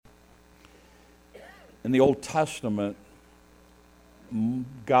In the Old Testament,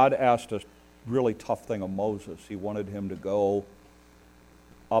 God asked a really tough thing of Moses. He wanted him to go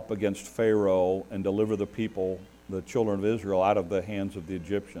up against Pharaoh and deliver the people, the children of Israel, out of the hands of the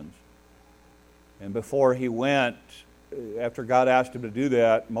Egyptians. And before he went, after God asked him to do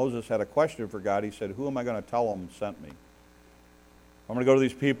that, Moses had a question for God. He said, who am I going to tell them sent me? I'm going to go to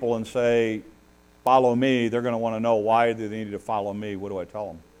these people and say, follow me. They're going to want to know why they need to follow me. What do I tell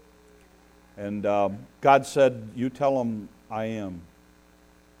them? And God said, you tell them I am,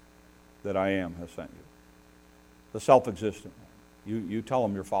 that I am has sent you. The self-existent one. You tell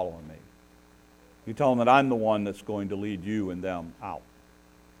them you're following me. You tell them that I'm the one that's going to lead you and them out.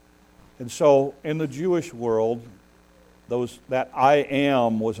 And so in the Jewish world, that I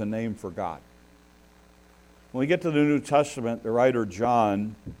am was a name for God. When we get to the New Testament, the writer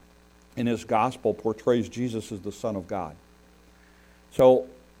John, in his gospel, portrays Jesus as the Son of God. So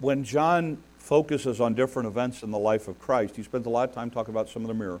when John focuses on different events in the life of Christ, he spends a lot of time talking about some of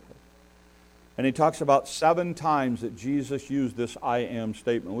the miracles. And he talks about 7 times that Jesus used this I am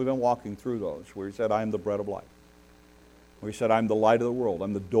statement. We've been walking through those, where he said, I am the bread of life. Where he said, I'm the light of the world.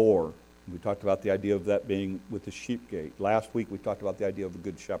 I'm the door. We talked about the idea of that being with the sheep gate. Last week we talked about the idea of the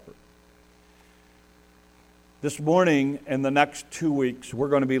good shepherd. This morning and the next 2 weeks, we're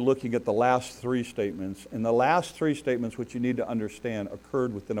going to be looking at the last 3 statements. And the last 3 statements, which you need to understand,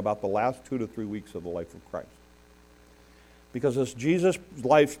 occurred within about the last 2 to 3 weeks of the life of Christ. Because as Jesus'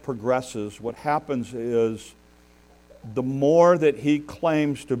 life progresses, what happens is the more that he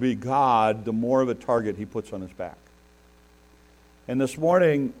claims to be God, the more of a target he puts on his back. And this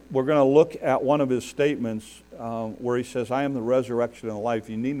morning, we're going to look at one of his statements where he says, I am the resurrection and the life.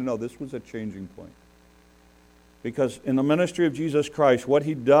 You need to know this was a changing point. Because in the ministry of Jesus Christ, what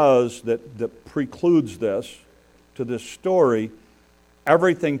he does that precludes this, to this story,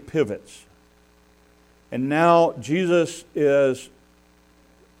 everything pivots. And now Jesus is,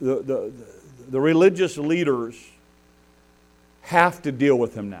 the religious leaders have to deal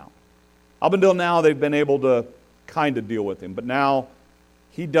with him now. Up until now, they've been able to kind of deal with him. But now,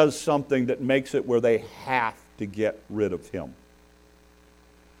 he does something that makes it where they have to get rid of him.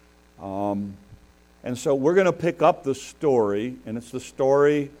 And so we're going to pick up the story, and it's the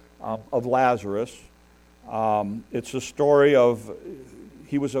story of Lazarus. It's the story of,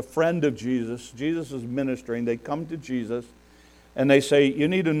 he was a friend of Jesus. Jesus is ministering. They come to Jesus, and they say, you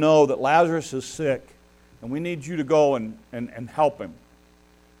need to know that Lazarus is sick, and we need you to go and help him.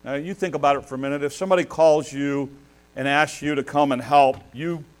 Now, you think about it for a minute. If somebody calls you and asks you to come and help,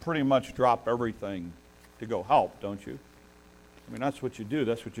 you pretty much drop everything to go help, don't you? I mean, that's what you do.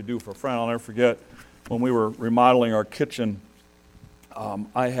 That's what you do for a friend. I'll never forget when we were remodeling our kitchen,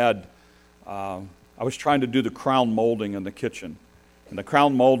 I was trying to do the crown molding in the kitchen. And the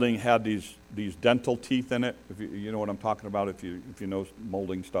crown molding had these dental teeth in it, if you know what I'm talking about, if you know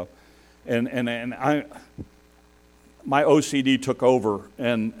molding stuff. And my OCD took over,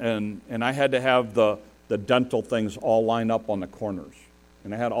 and I had to have the dental things all lined up on the corners.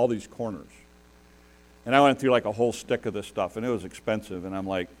 And I had all these corners. And I went through like a whole stick of this stuff, and it was expensive. And I'm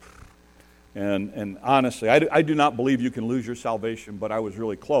like, and honestly, I do not believe you can lose your salvation, but I was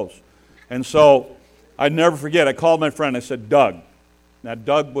really close. And so I'd never forget, I called my friend, I said, Doug. Now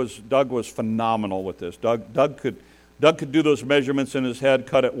Doug was phenomenal with this. Doug could do those measurements in his head,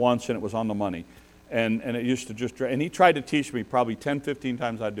 cut it once, and it was on the money. And it used to just, and he tried to teach me probably 10, 15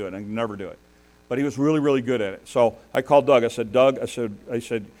 times I'd do it, and I'd never do it. But he was really, really good at it. So I called Doug. I said, Doug, I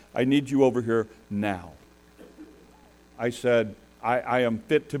said, I need you over here now. I said, I am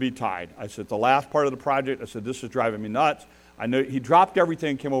fit to be tied. I said, the last part of the project, I said, this is driving me nuts. I know he dropped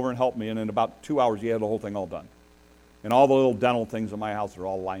everything, came over and helped me, and in about 2 hours he had the whole thing all done. And all the little dental things in my house are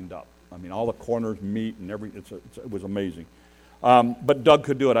all lined up. I mean, all the corners meet and everything. It was amazing. But Doug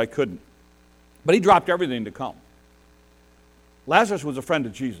could do it. I couldn't. But he dropped everything to come. Lazarus was a friend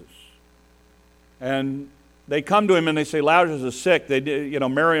of Jesus. And they come to him and they say, Lazarus is sick.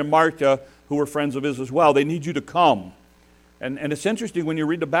 Mary and Martha, who were friends of his as well, they need you to come. And it's interesting when you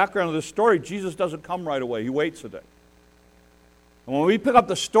read the background of this story, Jesus doesn't come right away. He waits a day. And when we pick up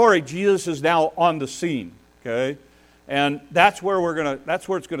the story, Jesus is now on the scene. Okay? And that's where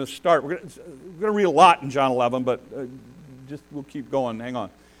it's going to start. We're going to read a lot in John 11, but we'll keep going. Hang on.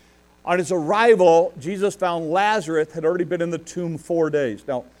 On his arrival, Jesus found Lazarus had already been in the tomb 4 days.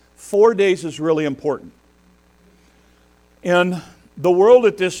 Now, 4 days is really important. In the world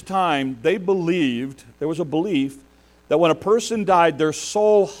at this time, there was a belief that when a person died, their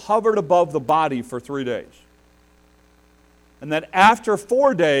soul hovered above the body for 3 days. And that after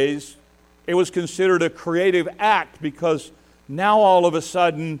 4 days, it was considered a creative act because now all of a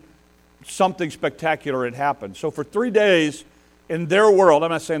sudden something spectacular had happened. So for 3 days, in their world, I'm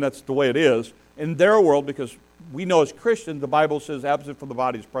not saying that's the way it is, in their world, because we know as Christians, the Bible says absent from the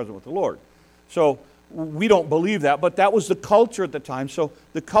body is present with the Lord. So we don't believe that, but that was the culture at the time. So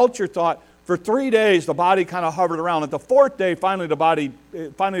the culture thought for 3 days the body kind of hovered around. At the fourth day, finally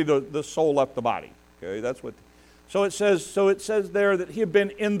the soul left the body. Okay, that's what. So it says there that he had been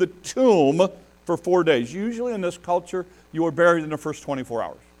in the tomb for 4 days. Usually in this culture, you were buried in the first 24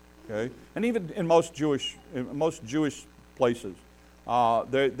 hours. Okay, and even in most Jewish places,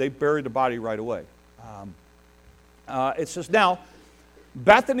 they buried the body right away. It says now,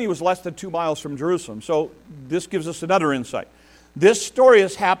 Bethany was less than 2 miles from Jerusalem. So this gives us another insight. This story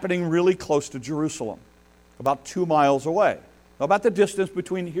is happening really close to Jerusalem, about 2 miles away, about the distance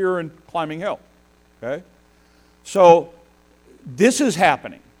between here and Climbing Hill. Okay, so this is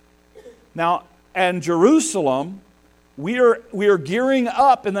happening now, and Jerusalem. We are gearing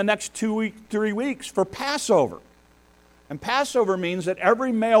up in the next 3 weeks for Passover. And Passover means that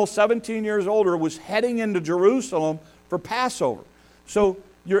every male 17 years older was heading into Jerusalem for Passover. So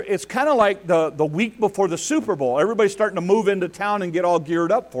it's kind of like the week before the Super Bowl. Everybody's starting to move into town and get all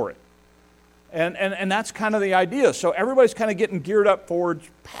geared up for it. And that's kind of the idea. So everybody's kind of getting geared up towards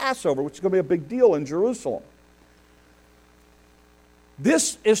Passover, which is going to be a big deal in Jerusalem.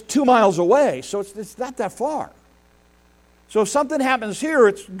 This is 2 miles away, so it's not that far. So if something happens here,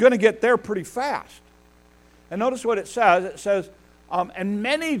 it's going to get there pretty fast. And notice what it says. It says, and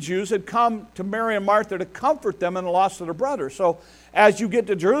many Jews had come to Mary and Martha to comfort them in the loss of their brother. So as you get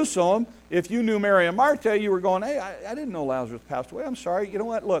to Jerusalem, if you knew Mary and Martha, you were going, hey, I didn't know Lazarus passed away. I'm sorry. You know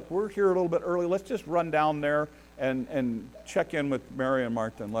what? Look, we're here a little bit early. Let's just run down there and check in with Mary and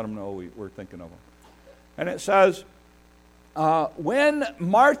Martha and let them know we're thinking of them. And it says, when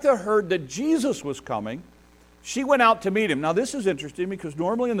Martha heard that Jesus was coming, she went out to meet him. Now, this is interesting because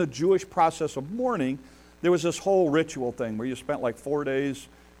normally in the Jewish process of mourning, there was this whole ritual thing where you spent like 4 days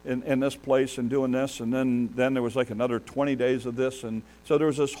in this place and doing this, and then there was like another 20 days of this. And so there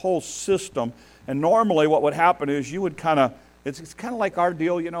was this whole system. And normally what would happen is you would kind of, it's kind of like our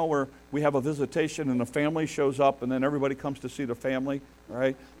deal, you know, where we have a visitation and the family shows up and then everybody comes to see the family,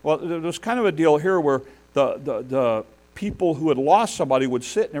 right? Well, there's kind of a deal here where the people who had lost somebody would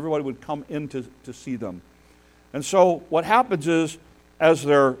sit and everybody would come in to see them. And so what happens is, as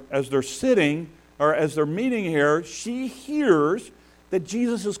they're sitting, or as they're meeting here, she hears that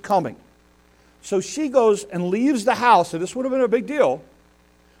Jesus is coming. So she goes and leaves the house, and this would have been a big deal,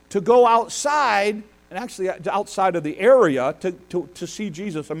 to go outside, and actually outside of the area, to see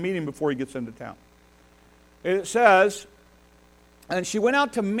Jesus and meet him before he gets into town. It says, and she went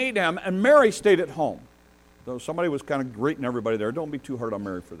out to meet him, and Mary stayed at home. So somebody was kind of greeting everybody there. Don't be too hard on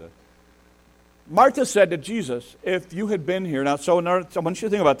Mary for this. Martha said to Jesus, if you had been here. Now, so I want you to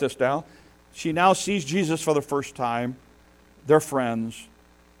think about this now. She now sees Jesus for the first time. They're friends.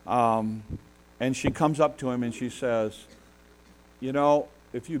 And she comes up to him and she says, you know,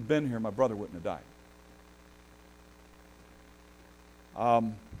 if you'd been here, my brother wouldn't have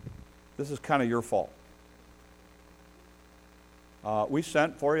died. This is kind of your fault. We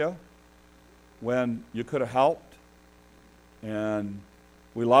sent for you when you could have helped. And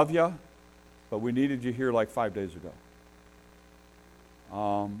we love you. But we needed you here like 5 days ago.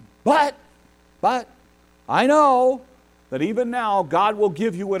 But I know that even now God will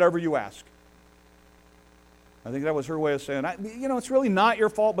give you whatever you ask. I think that was her way of saying, it's really not your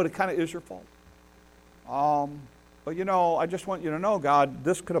fault, but it kind of is your fault. But I just want you to know, God,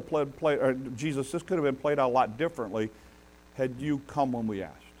 this could have Jesus, this could have been played out a lot differently had you come when we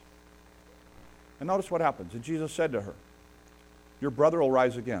asked. And notice what happens. And Jesus said to her, your brother will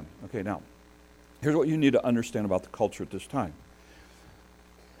rise again. Okay, now, here's what you need to understand about the culture at this time.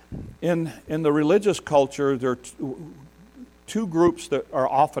 In the religious culture, there are two groups that are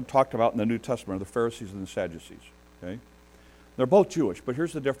often talked about in the New Testament, the Pharisees and the Sadducees. Okay? They're both Jewish, but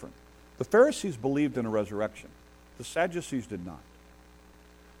here's the difference. The Pharisees believed in a resurrection. The Sadducees did not.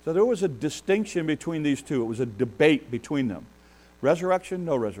 So there was a distinction between these two. It was a debate between them. Resurrection,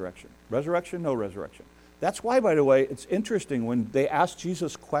 no resurrection. Resurrection, no resurrection. That's why, by the way, it's interesting when they ask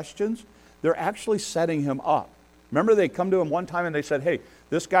Jesus questions, they're actually setting him up. Remember, they come to him one time and they said, hey,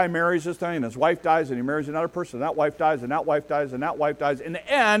 this guy marries this thing and his wife dies and he marries another person and that wife dies and that wife dies and that wife dies. In the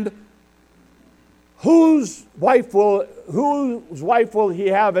end, whose wife will he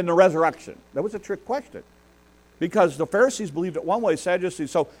have in the resurrection? That was a trick question. Because the Pharisees believed it one way, Sadducees.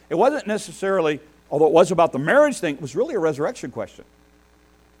 So it wasn't necessarily, although it was about the marriage thing, it was really a resurrection question.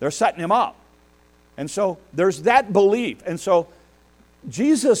 They're setting him up. And so there's that belief. And so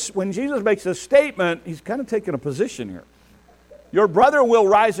when Jesus makes this statement, he's kind of taking a position here. Your brother will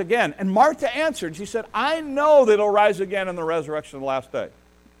rise again. And Martha answered, she said, I know that he'll rise again in the resurrection of the last day,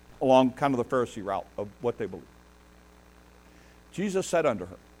 along kind of the Pharisee route of what they believe. Jesus said unto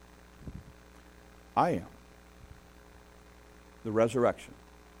her, I am the resurrection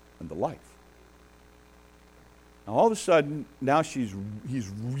and the life. Now all of a sudden, now he's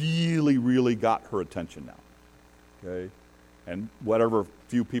really, really got her attention now. Okay? And whatever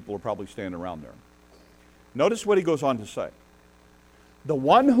few people are probably standing around there. Notice what he goes on to say. The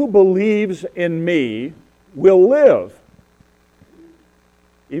one who believes in me will live,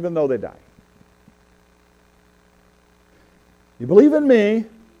 even though they die. You believe in me,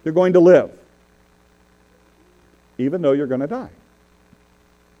 you're going to live, even though you're going to die.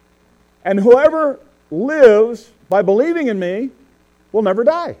 And whoever lives by believing in me will never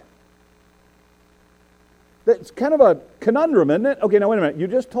die. That's kind of a conundrum, isn't it? Okay, now wait a minute. You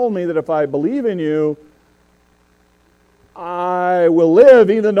just told me that if I believe in you, I will live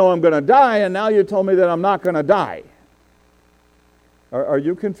even though I'm going to die, and now you told me that I'm not going to die. Are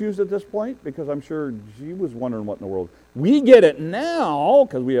you confused at this point? Because I'm sure she was wondering what in the world. We get it now,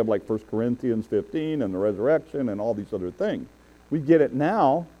 because we have like 1 Corinthians 15 and the resurrection and all these other things. We get it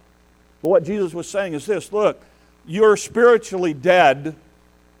now. But what Jesus was saying is this, look, you're spiritually dead.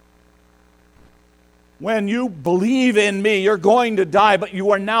 When you believe in me, you're going to die, but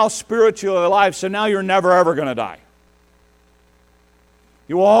you are now spiritually alive, so now you're never ever going to die.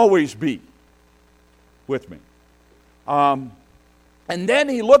 You will always be with me. And then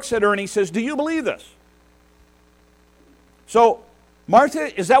he looks at her and he says, do you believe this? So,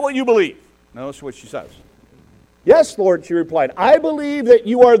 Martha, is that what you believe? Notice what she says. Yes, Lord, she replied. I believe that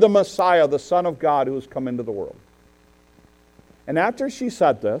you are the Messiah, the Son of God who has come into the world. And after she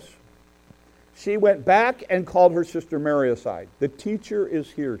said this, she went back and called her sister Mary aside. The teacher is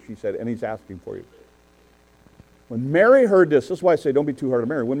here, she said, and he's asking for you. When Mary heard this is why I say don't be too hard on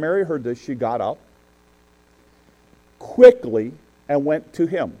Mary. When Mary heard this, she got up quickly and went to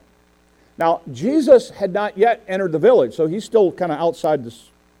him. Now, Jesus had not yet entered the village, so he's still kind of outside the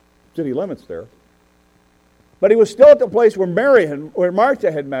city limits there. But he was still at the place where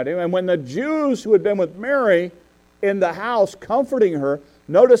Martha had met him, and when the Jews who had been with Mary in the house comforting her,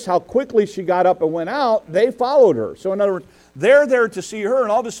 notice how quickly she got up and went out, they followed her. So in other words, they're there to see her, and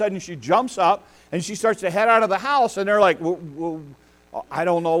all of a sudden she jumps up, and she starts to head out of the house, and they're like, well, I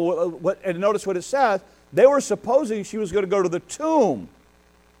don't know what. And notice what it says. They were supposing she was going to go to the tomb.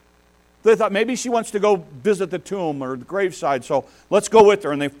 They thought maybe she wants to go visit the tomb or the graveside, so let's go with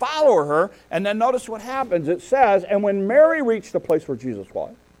her. And they follow her, and then notice what happens. It says, and when Mary reached the place where Jesus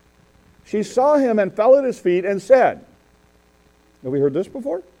was, she saw him and fell at his feet and said, have we heard this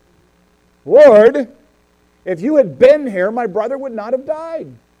before? Lord, if you had been here, my brother would not have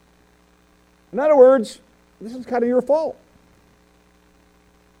died. In other words, this is kind of your fault.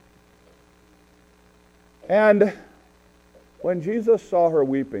 And when Jesus saw her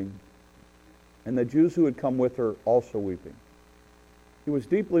weeping, and the Jews who had come with her also weeping, he was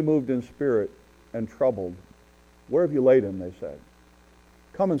deeply moved in spirit and troubled. Where have you laid him, they said.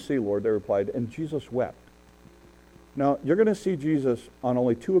 Come and see, Lord, they replied, and Jesus wept. Now, you're going to see Jesus on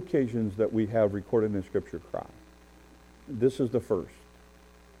only 2 occasions that we have recorded in Scripture cry. This is the first.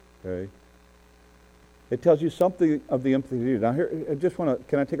 Okay? It tells you something of the empathy needed. Now here, I just want to,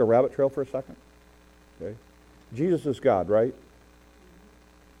 can I take a rabbit trail for a second? Okay. Jesus is God, right?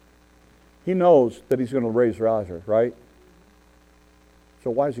 He knows that he's going to raise Lazarus, right?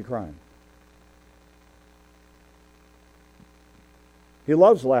 So why is he crying? He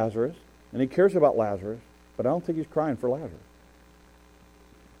loves Lazarus, and he cares about Lazarus, but I don't think he's crying for Lazarus.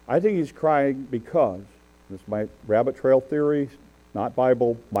 I think he's crying because, this is my rabbit trail theory, not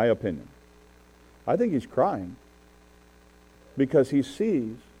Bible, my opinion. I think he's crying because he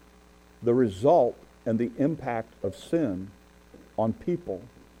sees the result and the impact of sin on people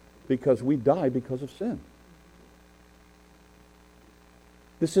because we die because of sin.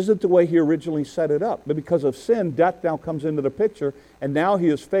 This isn't the way he originally set it up, but because of sin, death now comes into the picture, and now he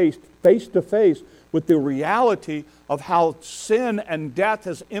is faced face to face with the reality of how sin and death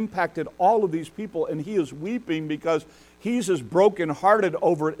has impacted all of these people, and he is weeping because he's as brokenhearted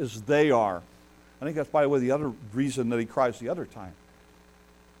over it as they are. I think that's, by the way, the other reason that he cries the other time,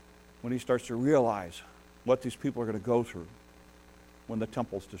 when he starts to realize what these people are going to go through when the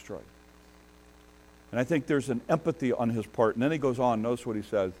temple's destroyed. And I think there's an empathy on his part. And then he goes on, notice what he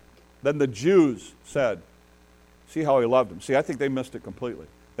says. Then the Jews said, see how he loved him. See, I think they missed it completely.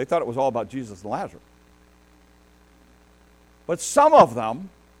 They thought it was all about Jesus and Lazarus. But some of them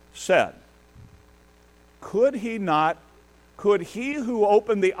said, could could he who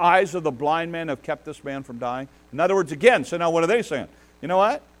opened the eyes of the blind man have kept this man from dying? In other words, again, so now what are they saying? You know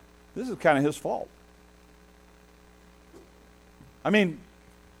what? This is kind of his fault. I mean,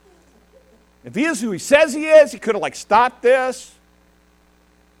 if he is who he says he is, he could have stopped this.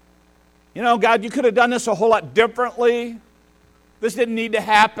 You know, God, you could have done this a whole lot differently. This didn't need to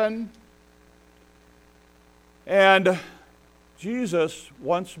happen. And Jesus,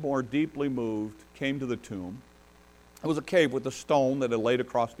 once more deeply moved, came to the tomb. It was a cave with a stone that had laid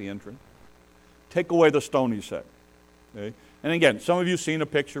across the entrance. Take away the stone, he said. Okay? And again, some of you have seen a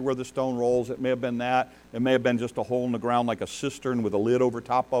picture where the stone rolls. It may have been that. It may have been just a hole in the ground like a cistern with a lid over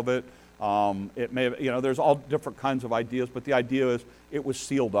top of it. It may have, there's all different kinds of ideas, but the idea is it was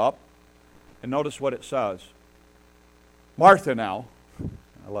sealed up. And notice what it says. Martha now,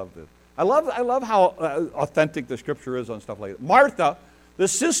 I love this. I love how authentic the scripture is on stuff like that. Martha, the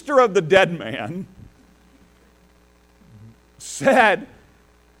sister of the dead man, said,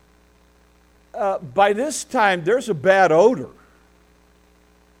 by this time there's a bad odor.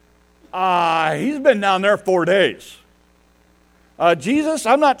 He's been down there 4 days. Jesus,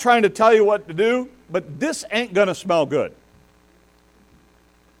 I'm not trying to tell you what to do, but this ain't going to smell good.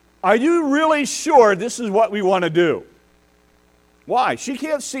 Are you really sure this is what we want to do? Why? She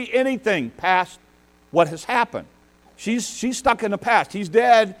can't see anything past what has happened. She's stuck in the past. He's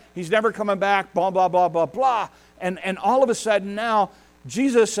dead. He's never coming back, blah, blah, blah, blah, blah. And all of a sudden now,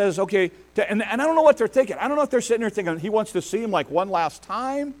 Jesus says, okay, and I don't know what they're thinking. I don't know if they're sitting there thinking he wants to see him one last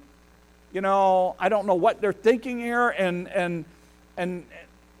time. I don't know what they're thinking here. And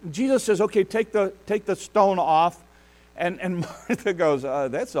Jesus says, okay, take the stone off. And Martha goes,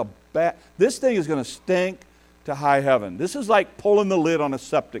 that's a bad, this thing is going to stink to high heaven. This is like pulling the lid on a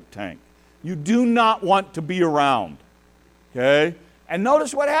septic tank. You do not want to be around. Okay? And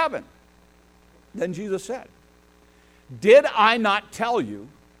notice what happened. Then Jesus said, did I not tell you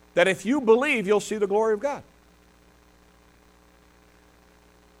that if you believe, you'll see the glory of God?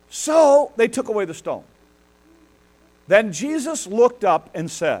 So they took away the stone. Then Jesus looked up and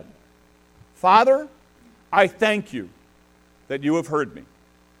said, Father, I thank you that you have heard me.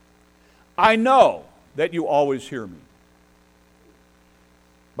 I know that you always hear me.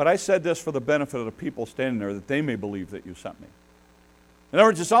 But I said this for the benefit of the people standing there, that they may believe that you sent me. In other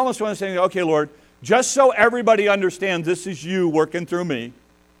words, it's almost one saying, okay, Lord, just so everybody understands this is you working through me,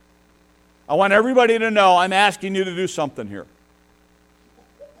 I want everybody to know I'm asking you to do something here.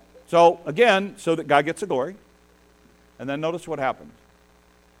 So, again, so that God gets the glory. And then notice what happened.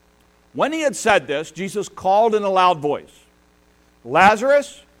 When he had said this, Jesus called in a loud voice,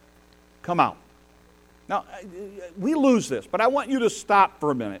 Lazarus, come out. Now, we lose this, but I want you to stop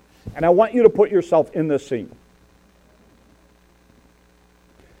for a minute, and I want you to put yourself in this scene.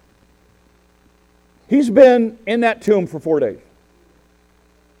 He's been in that tomb for 4 days.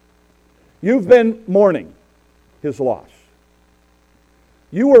 You've been mourning his loss.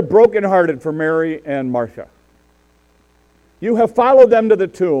 You were brokenhearted for Mary and Martha. You have followed them to the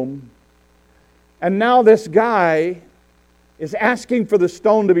tomb, and now this guy is asking for the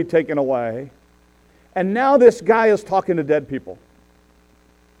stone to be taken away. And now this guy is talking to dead people.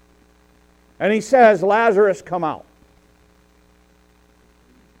 And he says, Lazarus, come out.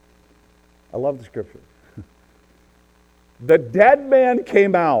 I love the scripture. The dead man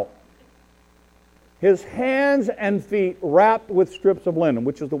came out, his hands and feet wrapped with strips of linen,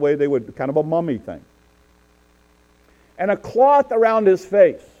 which is the way they would, kind of a mummy thing, and a cloth around his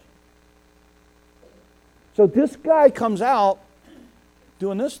face. So this guy comes out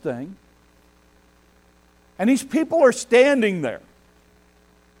doing this thing, and these people are standing there.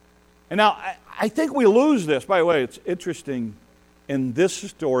 And now, I think we lose this. By the way, it's interesting. In this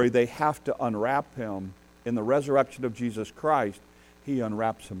story, they have to unwrap him. In the resurrection of Jesus Christ, he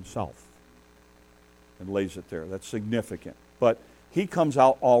unwraps himself and lays it there. That's significant. But he comes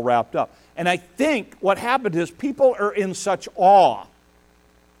out all wrapped up. And I think what happened is people are in such awe.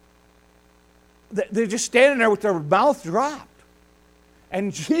 They're just standing there with their mouth dropped.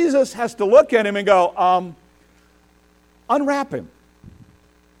 And Jesus has to look at him and go, unwrap him.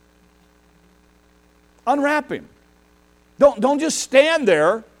 Unwrap him. Don't just stand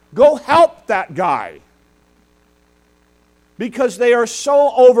there. Go help that guy. Because they are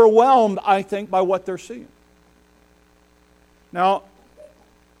so overwhelmed, I think, by what they're seeing. Now,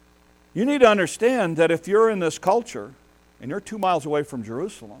 you need to understand that if you're in this culture and you're 2 miles away from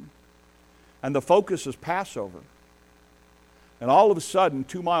Jerusalem and the focus is Passover, and all of a sudden,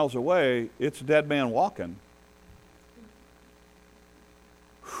 2 miles away, it's a dead man walking.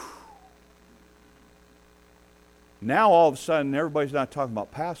 Now, all of a sudden, everybody's not talking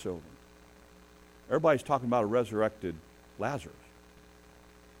about Passover. Everybody's talking about a resurrected Lazarus.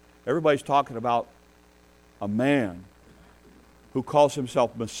 Everybody's talking about a man who calls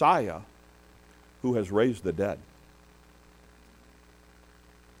himself Messiah, who has raised the dead.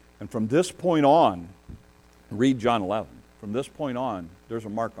 And from this point on, read John 11. From this point on, there's a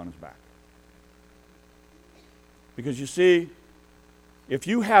mark on his back. Because you see, if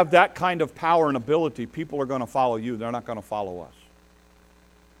you have that kind of power and ability, people are going to follow you. They're not going to follow us.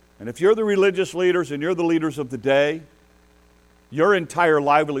 And if you're the religious leaders and you're the leaders of the day, your entire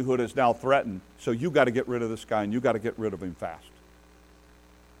livelihood is now threatened. So you got to get rid of this guy, and you got to get rid of him fast.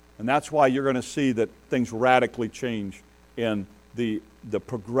 And that's why you're going to see that things radically change in the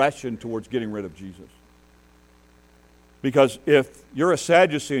progression towards getting rid of Jesus. Because if you're a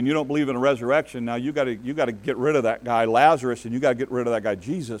Sadducee and you don't believe in a resurrection, now you got to get rid of that guy Lazarus, and you got to get rid of that guy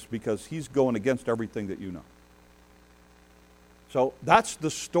Jesus, because he's going against everything that you know. So that's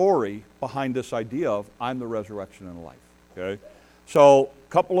the story behind this idea of I'm the resurrection and the life. Okay, so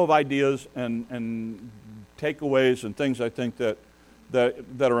a couple of ideas and takeaways and things I think that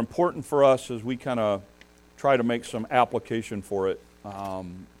are important for us as we kind of try to make some application for it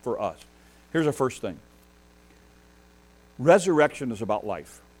for us. Here's our first thing. Resurrection is about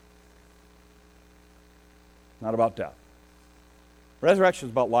life, not about death. Resurrection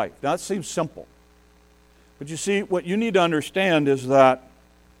is about life. Now, that seems simple. But you see, what you need to understand is that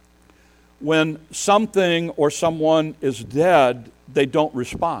when something or someone is dead, they don't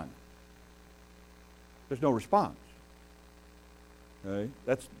respond. There's no response. Okay?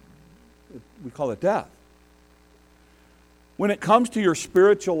 We call it death. When it comes to your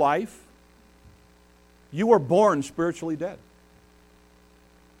spiritual life, you were born spiritually dead.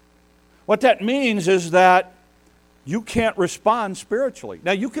 What that means is that you can't respond spiritually.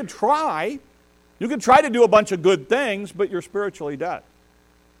 Now, you can try. You can try to do a bunch of good things, but you're spiritually dead.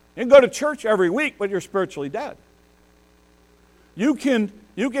 You can go to church every week, but you're spiritually dead. You can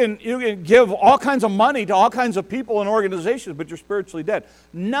give all kinds of money to all kinds of people and organizations, but you're spiritually dead.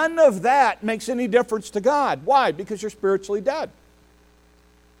 None of that makes any difference to God. Why? Because you're spiritually dead.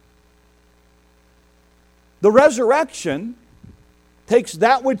 The resurrection takes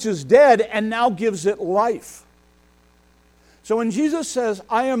that which is dead and now gives it life. So when Jesus says,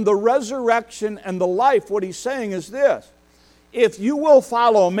 I am the resurrection and the life, what he's saying is this: if you will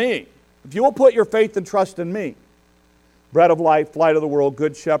follow me, if you will put your faith and trust in me, bread of life, light of the world,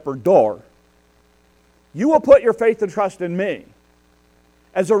 good shepherd, door, you will put your faith and trust in me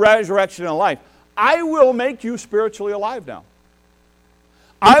as a resurrection and life, I will make you spiritually alive now.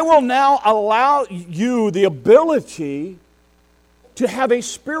 I will now allow you the ability to have a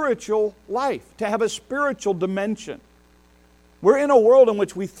spiritual life, to have a spiritual dimension. We're in a world in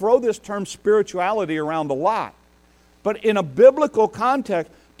which we throw this term spirituality around a lot. But in a biblical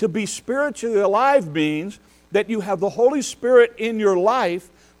context, to be spiritually alive means that you have the Holy Spirit in your life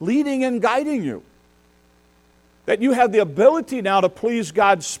leading and guiding you. That you have the ability now to please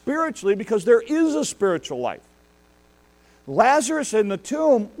God spiritually because there is a spiritual life. Lazarus in the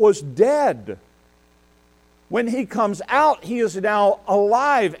tomb was dead. When he comes out, he is now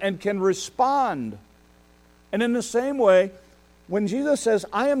alive and can respond. And in the same way, when Jesus says,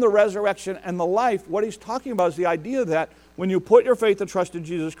 I am the resurrection and the life, what he's talking about is the idea that when you put your faith and trust in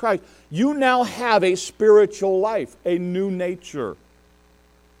Jesus Christ, you now have a spiritual life, a new nature.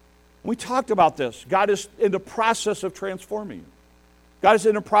 We talked about this. God is in the process of transforming you. God is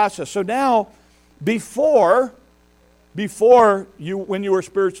in a process. So now, before you, when you were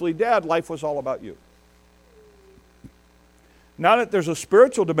spiritually dead, life was all about you. Now that there's a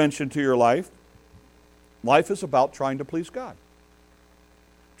spiritual dimension to your life, life is about trying to please God.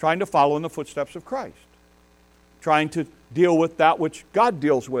 Trying to follow in the footsteps of Christ. Trying to deal with that which God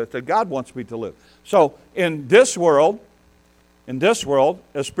deals with, that God wants me to live. So, in this world,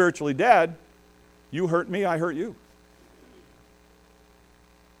 as spiritually dead, you hurt me, I hurt you.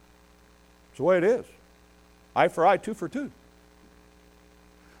 It's the way it is. Eye for eye, tooth for tooth.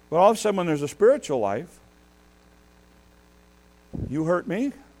 But all of a sudden, when there's a spiritual life, you hurt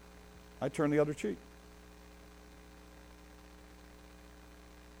me, I turn the other cheek.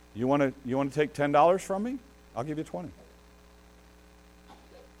 You want to take $10 from me? I'll give you 20.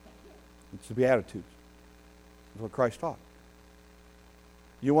 It's the Beatitudes. That's what Christ taught.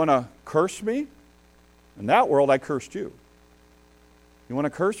 You want to curse me? In that world, I cursed you. You want to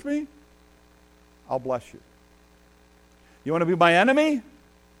curse me? I'll bless you. You want to be my enemy?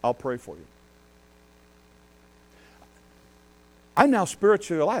 I'll pray for you. I'm now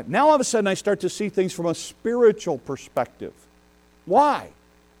spiritually alive. Now all of a sudden I start to see things from a spiritual perspective. Why?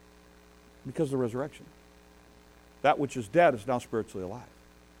 Because of the resurrection. That which is dead is now spiritually alive.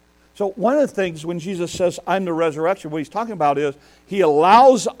 So one of the things when Jesus says, I'm the resurrection, what he's talking about is he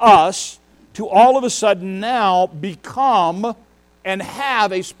allows us to all of a sudden now become and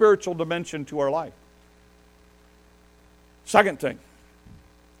have a spiritual dimension to our life. Second thing,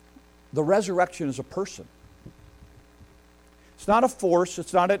 the resurrection is a person. It's not a force,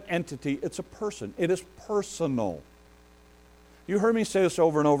 it's not an entity, it's a person. It is personal. You heard me say this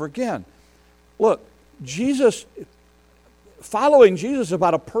over and over again. Look, following Jesus is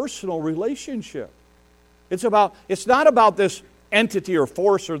about a personal relationship. It's not about this entity or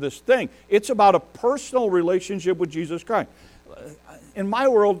force or this thing. It's about a personal relationship with Jesus Christ. In my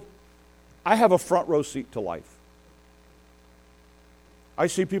world, I have a front row seat to life. I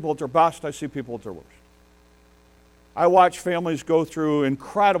see people at their best, I see people at their worst. I watch families go through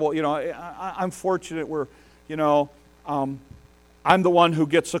incredible, I'm fortunate where, I'm the one who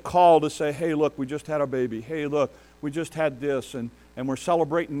gets a call to say, hey, look, we just had a baby. Hey, look, we just had this, and we're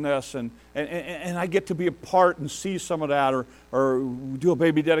celebrating this, and I get to be a part and see some of that, or do a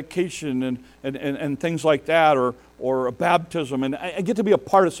baby dedication and things like that, or a baptism, and I get to be a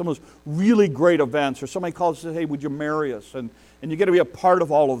part of some of those really great events, or somebody calls and says, hey, would you marry us? And you get to be a part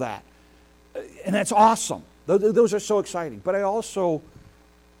of all of that. And that's awesome. Those are so exciting. But I also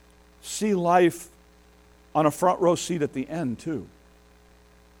see life on a front row seat at the end too.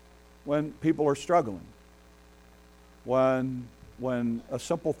 When people are struggling. When a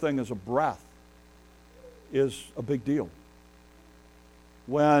simple thing as a breath is a big deal.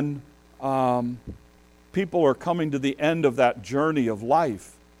 When people are coming to the end of that journey of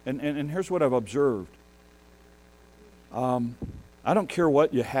life. And here's what I've observed. I don't care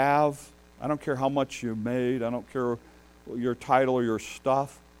what you have. I don't care how much you made. I don't care your title or your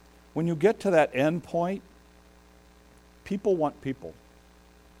stuff. When you get to that end point, people want people.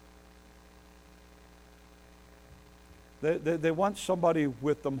 They want somebody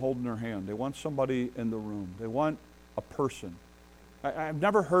with them holding their hand. They want somebody in the room. They want a person. I've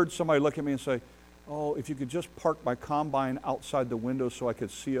never heard somebody look at me and say, oh, if you could just park my combine outside the window so I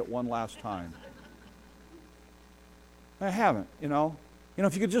could see it one last time. I haven't,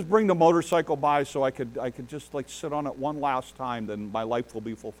 if you could just bring the motorcycle by so I could just like sit on it one last time, then my life will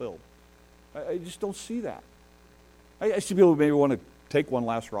be fulfilled. I just don't see that. I see people who maybe want to take one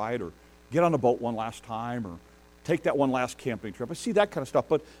last ride or get on a boat one last time or take that one last camping trip. I see that kind of stuff,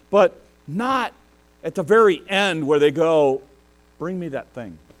 but not at the very end where they go, bring me that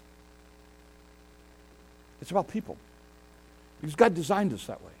thing. It's about people. Because God designed us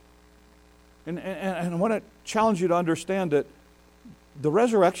that way. And I want to challenge you to understand that the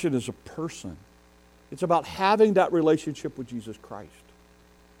resurrection is a person. It's about having that relationship with Jesus Christ.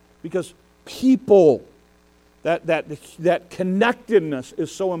 Because people, that connectedness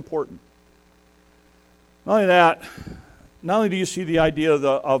is so important. Not only that, not only do you see the idea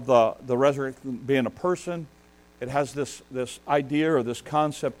of the resurrection being a person, it has this idea or this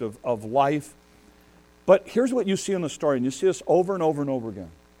concept of life. But here's what you see in the story, and you see this over and over and over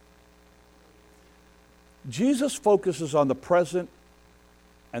again. Jesus focuses on the present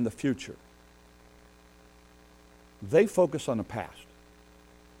and the future. They focus on the past.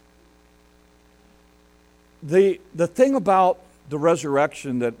 The thing about the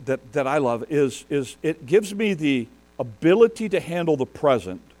resurrection that I love is it gives me the ability to handle the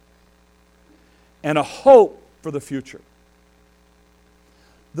present and a hope for the future.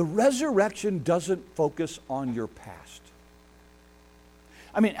 The resurrection doesn't focus on your past.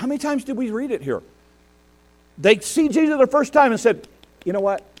 I mean, how many times did we read it here? They see Jesus the first time and said, you know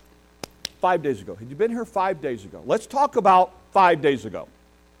what? 5 days ago. Had you been here 5 days ago? Let's talk about 5 days ago.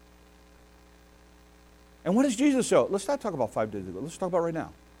 And what does Jesus say? Let's not talk about 5 days ago. Let's talk about right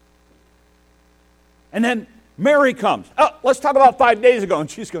now. And then Mary comes. Oh, let's talk about 5 days ago. And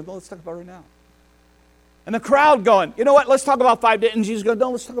she's going, no, let's talk about right now. And the crowd going, you know what? Let's talk about 5 days. And Jesus goes,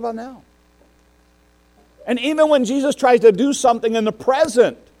 no, let's talk about now. And even when Jesus tries to do something in the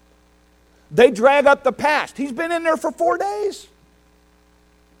present, they drag up the past. He's been in there for 4 days.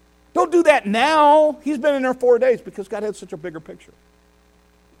 Don't do that now. He's been in there 4 days because God had such a bigger picture.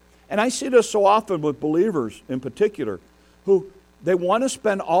 And I see this so often with believers in particular who they want to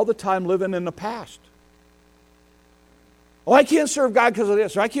spend all the time living in the past. Oh, I can't serve God because of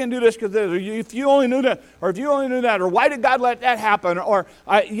this, or I can't do this because of this, or if you only knew that, or if you only knew that, or why did God let that happen, or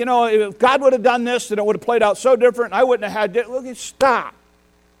if God would have done this, then it would have played out so different, I wouldn't have had this. Look, stop.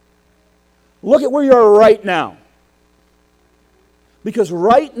 Look at where you are right now. Because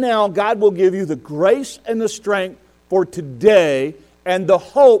right now, God will give you the grace and the strength for today and the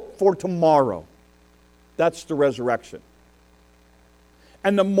hope for tomorrow. That's the resurrection.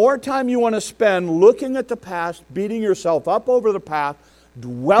 And the more time you want to spend looking at the past, beating yourself up over the past,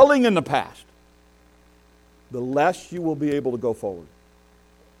 dwelling in the past, the less you will be able to go forward.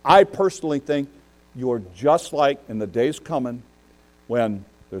 I personally think you're just like in the days coming when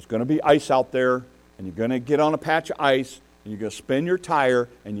there's going to be ice out there and you're going to get on a patch of ice and you're going to spin your tire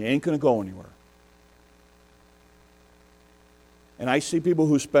and you ain't going to go anywhere. And I see people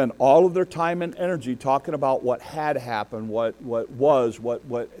who spend all of their time and energy talking about what had happened, what was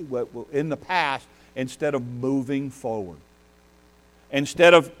in the past, instead of moving forward.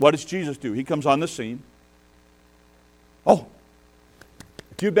 Instead of, what does Jesus do? He comes on the scene. Oh,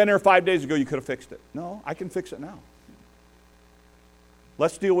 if you'd been here 5 days ago, you could have fixed it. No, I can fix it now.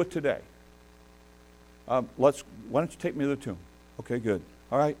 Let's deal with today. Why don't you take me to the tomb? Okay, good.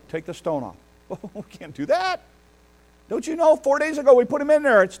 All right, take the stone off. Oh, we can't do that. Don't you know 4 days ago we put him in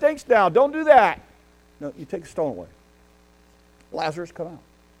there? It stinks now. Don't do that. No, you take the stone away. Lazarus, come out.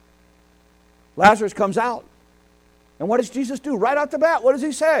 Lazarus comes out. And what does Jesus do? Right off the bat, what does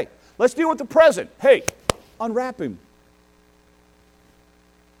he say? Let's deal with the present. Hey, unwrap him.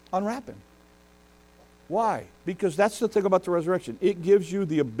 Unwrap him. Why? Because that's the thing about the resurrection. It gives you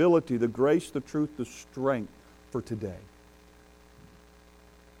the ability, the grace, the truth, the strength for today.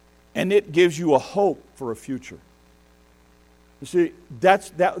 And it gives you a hope for a future. You see,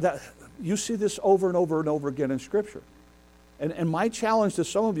 you see this over and over and over again in Scripture. And my challenge to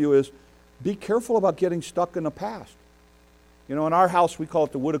some of you is, be careful about getting stuck in the past. You know, in our house, we call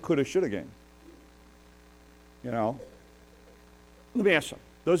it the woulda, coulda, shoulda game. You know? Let me ask you,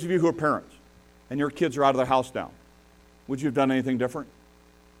 those of you who are parents, and your kids are out of the house now, would you have done anything different?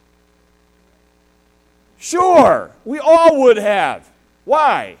 Sure, we all would have.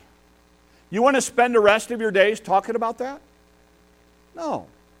 Why? You want to spend the rest of your days talking about that? No.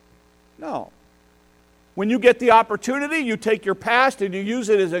 When you get the opportunity, you take your past and you use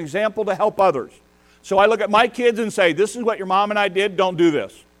it as an example to help others. So I look at my kids and say, this is what your mom and I did, don't do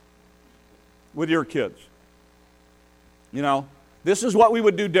this with your kids. You know, this is what we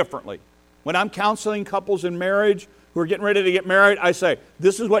would do differently. When I'm counseling couples in marriage who are getting ready to get married, I say,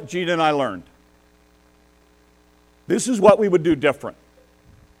 this is what Gina and I learned. This is what we would do different.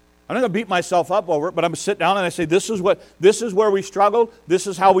 I'm not going to beat myself up over it, but I'm going to sit down and I say, this is where we struggled, this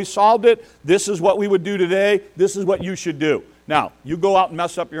is how we solved it, this is what we would do today, this is what you should do. Now, you go out and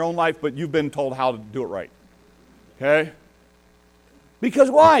mess up your own life, but you've been told how to do it right. Okay?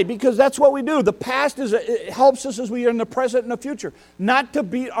 Because why? Because that's what we do. The past it helps us as we are in the present and the future, not to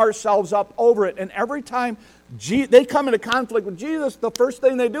beat ourselves up over it. And every time they come into conflict with Jesus, the first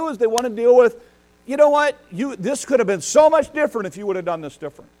thing they do is they want to deal with, you know what? This could have been so much different if you would have done this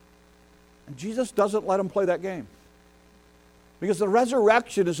different. And Jesus doesn't let them play that game. Because the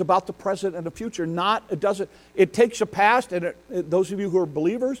resurrection is about the present and the future. It takes the past, and those of you who are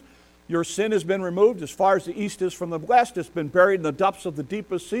believers, your sin has been removed as far as the east is from the west. It's been buried in the depths of the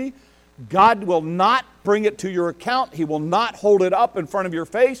deepest sea. God will not bring it to your account. He will not hold it up in front of your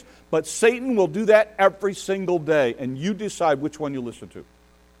face, but Satan will do that every single day, and you decide which one you listen to.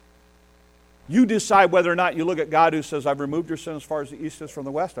 You decide whether or not you look at God who says, I've removed your sin as far as the east is from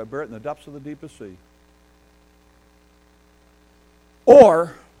the west. I bear it in the depths of the deepest sea.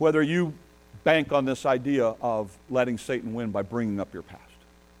 Or whether you bank on this idea of letting Satan win by bringing up your past.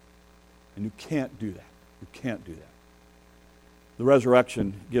 And you can't do that. You can't do that. The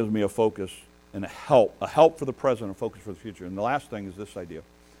resurrection gives me a focus and a help for the present, a focus for the future. And the last thing is this idea.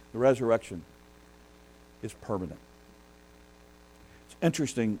 The resurrection is permanent. It's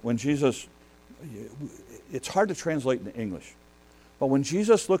interesting, when Jesus, it's hard to translate into English, but when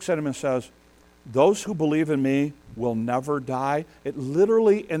Jesus looks at him and says, those who believe in me will never die, it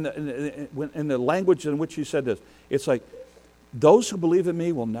literally, in the language in which he said this, it's like, those who believe in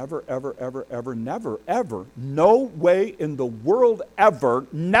me will never, ever, ever, ever, never, ever, no way in the world ever,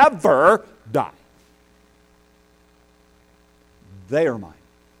 never die. They are mine.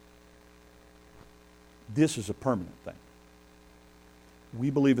 This is a permanent thing. We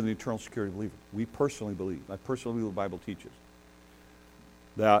believe in the eternal security of believers. We personally believe. I personally believe the Bible teaches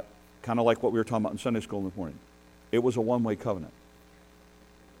that, kind of like what we were talking about in Sunday school this morning, it was a one-way covenant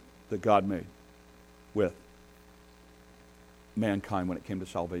that God made with mankind when it came to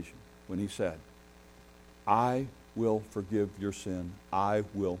salvation. When he said, I will forgive your sin. I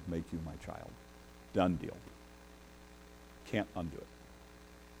will make you my child. Done deal. Can't undo it.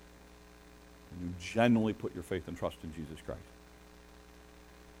 You genuinely put your faith and trust in Jesus Christ.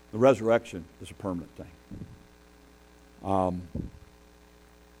 The resurrection is a permanent thing.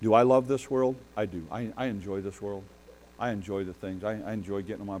 Do I love this world? I do. I enjoy this world. I enjoy the things. I enjoy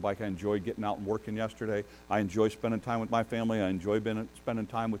getting on my bike. I enjoy getting out and working yesterday. I enjoy spending time with my family. I enjoy spending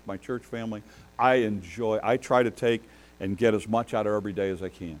time with my church family. I try to take and get as much out of every day as I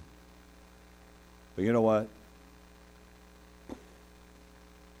can. But you know what?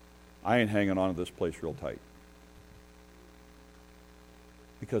 I ain't hanging on to this place real tight.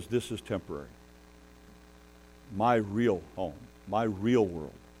 Because this is temporary. My real home, my real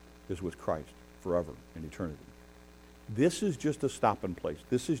world is with Christ forever in eternity. This is just a stopping place.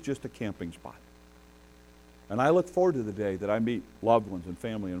 This is just a camping spot. And I look forward to the day that I meet loved ones and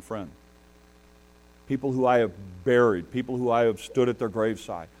family and friends. People who I have buried, people who I have stood at their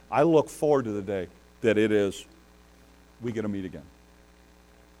graveside. I look forward to the day that it is, we get to meet again.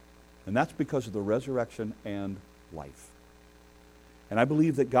 And that's because of the resurrection and life. And I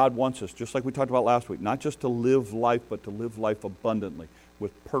believe that God wants us, just like we talked about last week, not just to live life, but to live life abundantly,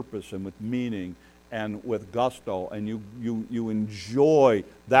 with purpose and with meaning and with gusto, and you enjoy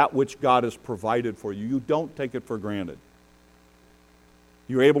that which God has provided for you. You don't take it for granted.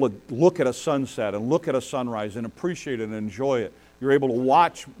 You're able to look at a sunset and look at a sunrise and appreciate it and enjoy it. You're able to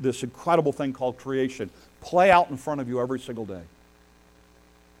watch this incredible thing called creation play out in front of you every single day.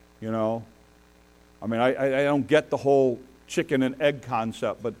 You know? I mean, I don't get the whole chicken and egg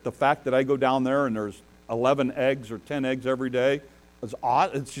concept, but the fact that I go down there and there's 11 eggs or 10 eggs every day is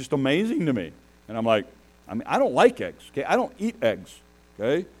odd. It's just amazing to me. And I'm like, I don't like eggs. Okay? I don't eat eggs.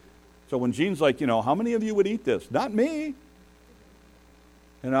 Okay? So when Gene's like, how many of you would eat this? Not me.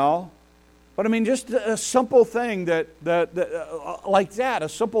 But I mean, just a simple thing like that, a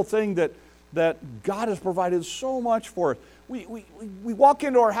simple thing that God has provided so much for us. We walk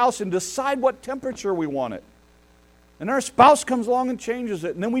into our house and decide what temperature we want it. And our spouse comes along and changes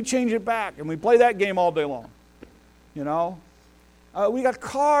it, and then we change it back, and we play that game all day long. We got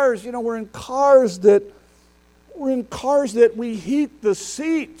cars, we're in cars that we heat the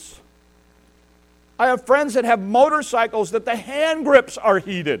seats. I have friends that have motorcycles that the hand grips are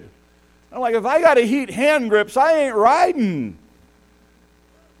heated. I'm like, if I got to heat hand grips, I ain't riding.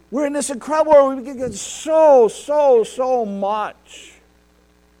 We're in this incredible world where we can get so much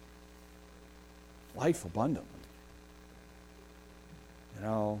life abundantly.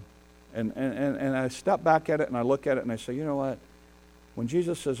 And I step back at it and I look at it and I say, you know what? When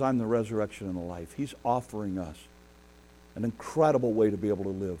Jesus says, I'm the resurrection and the life, He's offering us an incredible way to be able to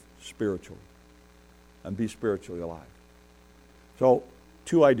live spiritually and be spiritually alive. So,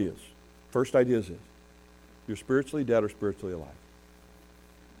 2 ideas. First idea is this. You're spiritually dead or spiritually alive.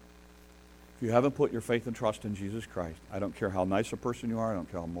 If you haven't put your faith and trust in Jesus Christ, I don't care how nice a person you are, I don't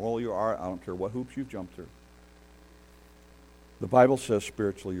care how moral you are, I don't care what hoops you've jumped through. The Bible says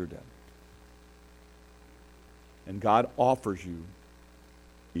spiritually you're dead. And God offers you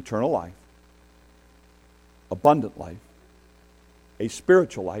eternal life, abundant life, a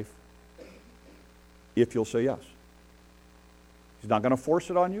spiritual life, if you'll say yes. He's not going to force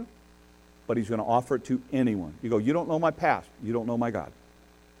it on you, but He's going to offer it to anyone. You go, you don't know my past, you don't know my God.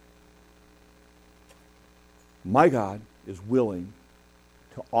 My God is willing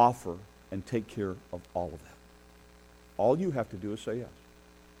to offer and take care of all of that. All you have to do is say yes.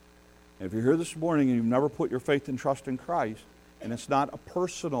 And if you're here this morning and you've never put your faith and trust in Christ, and it's not a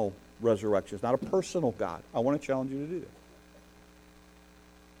personal resurrection, it's not a personal God, I want to challenge you to do that.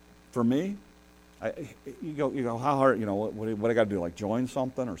 For me, you go, how hard, what I got to do? Like join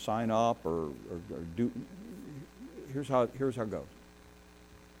something or sign up or do? Here's how it goes.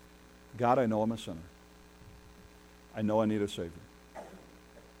 God, I know I'm a sinner. I know I need a Savior.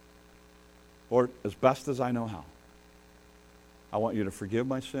 Lord, as best as I know how, I want you to forgive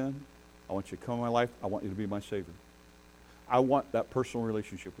my sin. I want you to come in my life. I want you to be my Savior. I want that personal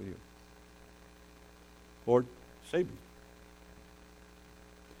relationship with you. Lord, save me.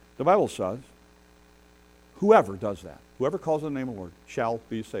 The Bible says, whoever does that, whoever calls on the name of the Lord, shall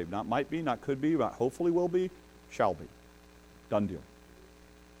be saved. Not might be, not could be, not hopefully will be, shall be. Done deal.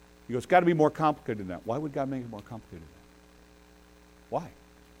 He goes, it's got to be more complicated than that. Why would God make it more complicated than that? Why?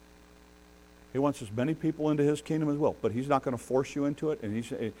 He wants as many people into His kingdom as well, but He's not going to force you into it. And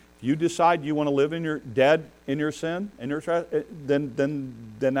if you decide you want to live in your dead in your sin, then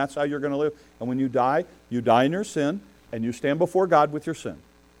that's how you're going to live. And when you die in your sin, and you stand before God with your sin.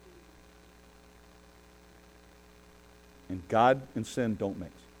 And God and sin don't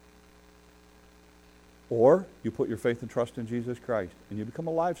mix. Or you put your faith and trust in Jesus Christ, and you become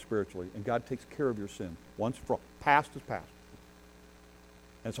alive spiritually, and God takes care of your sin once for all. Past is past.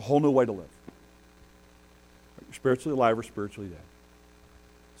 And it's a whole new way to live. You're spiritually alive or spiritually dead.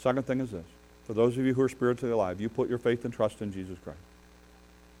 Second thing is this. For those of you who are spiritually alive, you put your faith and trust in Jesus Christ.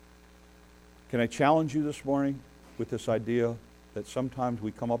 Can I challenge you this morning with this idea that sometimes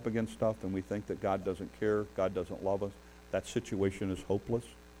we come up against stuff and we think that God doesn't care, God doesn't love us, that situation is hopeless?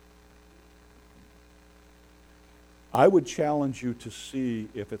 I would challenge you to see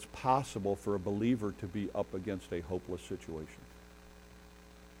if it's possible for a believer to be up against a hopeless situation.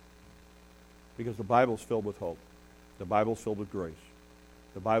 Because the Bible's filled with hope. The Bible's filled with grace.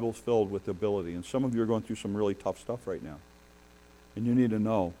 The Bible's filled with ability. And some of you are going through some really tough stuff right now. And you need to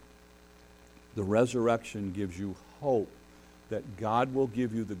know the resurrection gives you hope that God will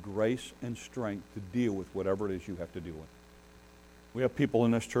give you the grace and strength to deal with whatever it is you have to deal with. We have people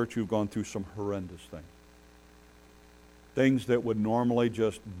in this church who've gone through some horrendous things. Things that would normally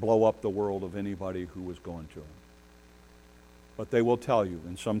just blow up the world of anybody who was going to them. But they will tell you,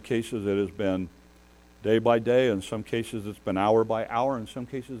 in some cases it has been day by day, in some cases it's been hour by hour, in some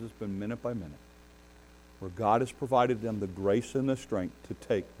cases it's been minute by minute, where God has provided them the grace and the strength to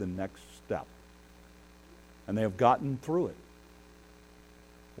take the next step. And they have gotten through it.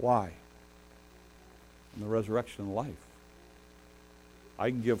 Why? In the resurrection of life. I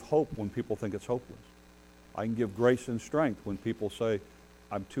can give hope when people think it's hopeless. I can give grace and strength when people say,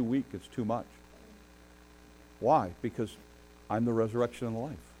 I'm too weak, it's too much. Why? Because I'm the resurrection and the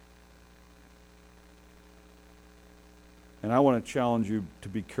life. And I want to challenge you to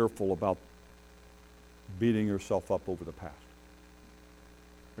be careful about beating yourself up over the past.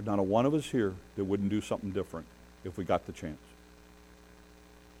 There's not a one of us here that wouldn't do something different if we got the chance.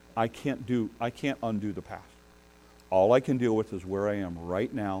 I can't undo the past. All I can deal with is where I am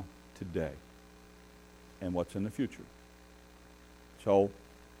right now, today, and what's in the future. So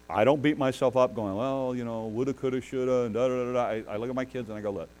I don't beat myself up going, well, you know, woulda, coulda, shoulda, and da-da-da-da. I look at my kids and I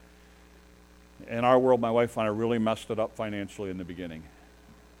go, look, in our world, my wife and I really messed it up financially in the beginning.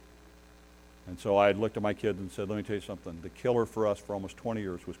 And so I looked at my kids and said, let me tell you something. The killer for us for almost 20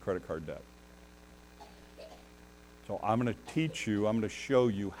 years was credit card debt. So I'm going to teach you, I'm going to show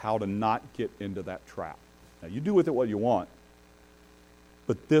you how to not get into that trap. Now, you do with it what you want.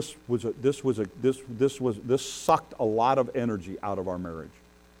 But this sucked a lot of energy out of our marriage.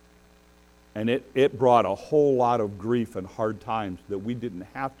 And it brought a whole lot of grief and hard times that we didn't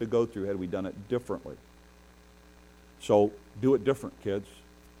have to go through had we done it differently. So do it different, kids.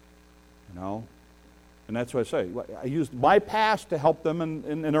 You know? And that's what I say. I used my past to help them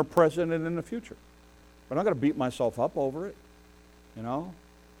in their present and in the future. But I'm not going to beat myself up over it. You know?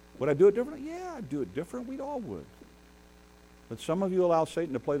 Would I do it differently? Yeah, I'd do it different. We'd all would. But some of you allow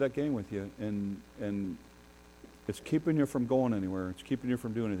Satan to play that game with you, and it's keeping you from going anywhere. It's keeping you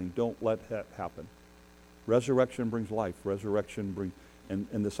from doing anything. Don't let that happen. Resurrection brings life. Resurrection brings,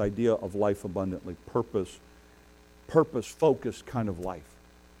 and this idea of life abundantly, purpose-focused kind of life.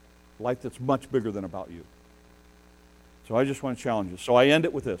 Life that's much bigger than about you. So I just want to challenge you. So I end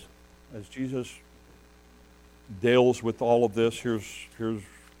it with this. As Jesus deals with all of this, here's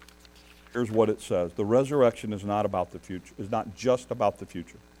what it says. The resurrection is not about the future, is not just about the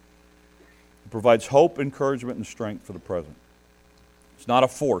future. It provides hope, encouragement, and strength for the present. It's not a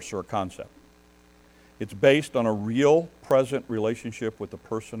force or a concept. It's based on a real present relationship with the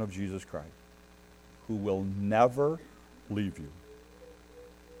person of Jesus Christ, who will never leave you.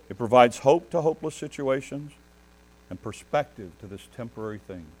 It provides hope to hopeless situations and perspective to this temporary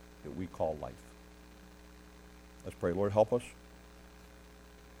thing that we call life. Let's pray. Lord, help us.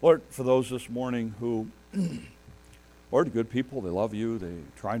 Lord, for those this morning who, Lord, good people, they love you, they're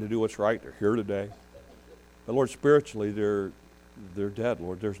trying to do what's right, they're here today. But Lord, spiritually, they're dead,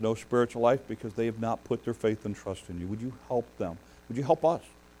 Lord. There's no spiritual life because they have not put their faith and trust in you. Would you help them? Would you help us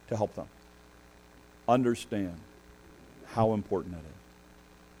to help them understand how important that is?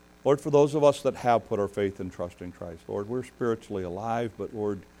 Lord, for those of us that have put our faith and trust in Christ, Lord, we're spiritually alive, but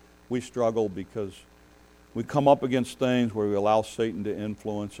Lord, we struggle because we come up against things where we allow Satan to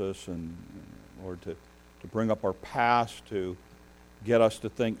influence us and, Lord, to bring up our past, to get us to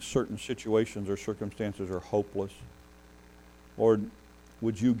think certain situations or circumstances are hopeless. Lord,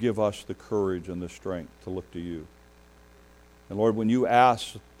 would you give us the courage and the strength to look to you? And Lord, when you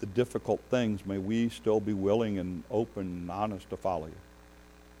ask the difficult things, may we still be willing and open and honest to follow you.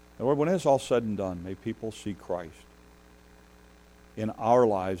 And Lord, when it's all said and done, may people see Christ in our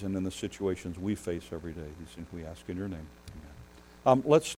lives and in the situations we face every day. These things we ask in your name. Amen. Let's